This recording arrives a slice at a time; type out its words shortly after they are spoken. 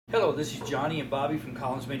Hello, this is Johnny and Bobby from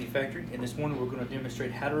Collins Manufacturing, and this morning we're going to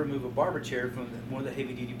demonstrate how to remove a Barber chair from one of the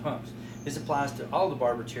heavy-duty pumps. This applies to all the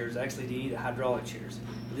Barber chairs, actually to any of the hydraulic chairs.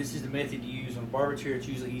 But this is the method to use on a Barber chair. It's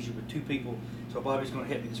usually easier with two people, so Bobby's going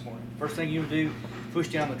to help me this morning. First thing you're going to do, push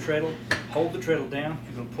down the treadle, hold the treadle down.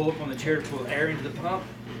 You're going to pull up on the chair to pull air into the pump.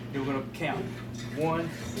 You're going to count 1,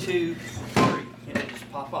 2, 3, and it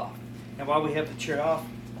just pop off. Now while we have the chair off,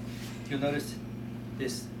 you'll notice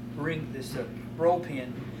this roll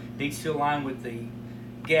pin needs to align with the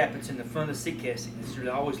gap that's in the front of the seat casing. It's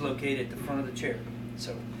always located at the front of the chair.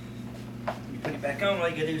 So when you put it back on, all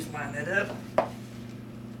you gotta do is line that up.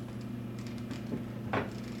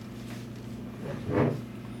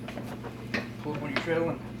 Pull up on your treadle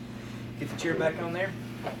and get the chair back on there,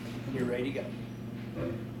 and you're ready to go.